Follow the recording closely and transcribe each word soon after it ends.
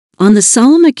On the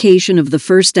solemn occasion of the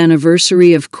first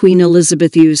anniversary of Queen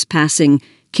Elizabeth II's passing,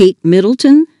 Kate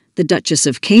Middleton, the Duchess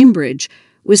of Cambridge,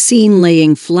 was seen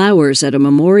laying flowers at a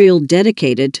memorial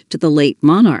dedicated to the late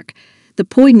monarch. The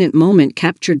poignant moment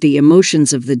captured the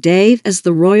emotions of the day as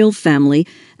the royal family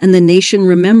and the nation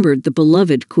remembered the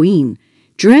beloved queen.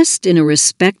 Dressed in a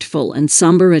respectful and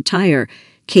somber attire,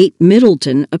 Kate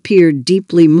Middleton appeared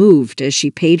deeply moved as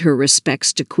she paid her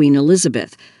respects to Queen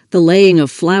Elizabeth. The laying of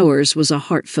flowers was a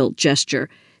heartfelt gesture,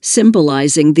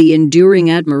 symbolizing the enduring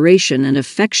admiration and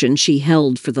affection she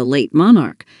held for the late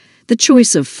monarch. The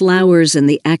choice of flowers and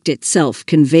the act itself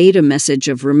conveyed a message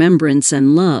of remembrance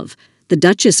and love. The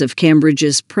Duchess of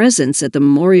Cambridge's presence at the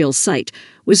memorial site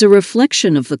was a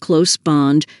reflection of the close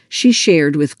bond she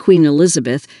shared with Queen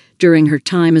Elizabeth during her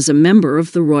time as a member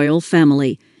of the royal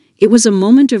family. It was a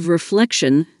moment of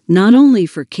reflection not only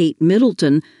for Kate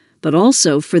Middleton, but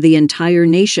also for the entire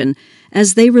nation,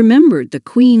 as they remembered the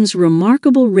Queen's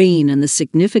remarkable reign and the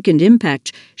significant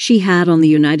impact she had on the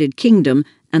United Kingdom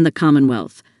and the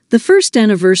Commonwealth. The first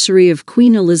anniversary of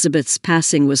Queen Elizabeth's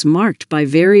passing was marked by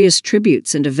various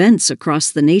tributes and events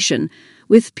across the nation,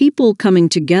 with people coming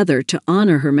together to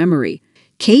honor her memory.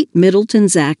 Kate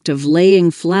Middleton's act of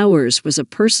laying flowers was a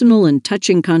personal and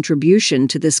touching contribution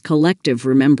to this collective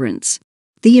remembrance.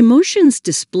 The emotions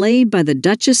displayed by the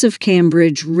Duchess of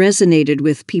Cambridge resonated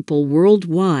with people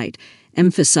worldwide,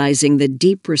 emphasizing the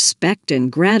deep respect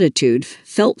and gratitude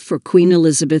felt for Queen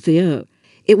Elizabeth II.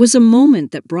 It was a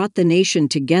moment that brought the nation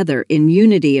together in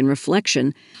unity and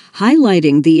reflection,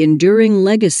 highlighting the enduring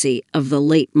legacy of the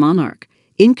late monarch.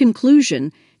 In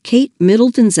conclusion, Kate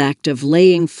Middleton's act of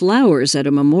laying flowers at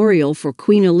a memorial for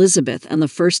Queen Elizabeth on the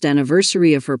first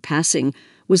anniversary of her passing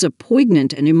was a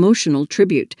poignant and emotional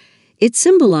tribute. It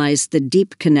symbolized the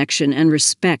deep connection and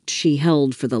respect she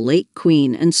held for the late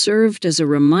Queen and served as a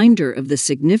reminder of the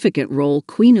significant role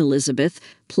Queen Elizabeth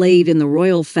played in the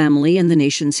royal family and the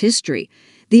nation's history.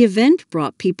 The event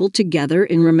brought people together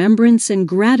in remembrance and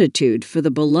gratitude for the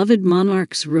beloved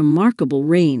monarch's remarkable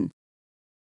reign.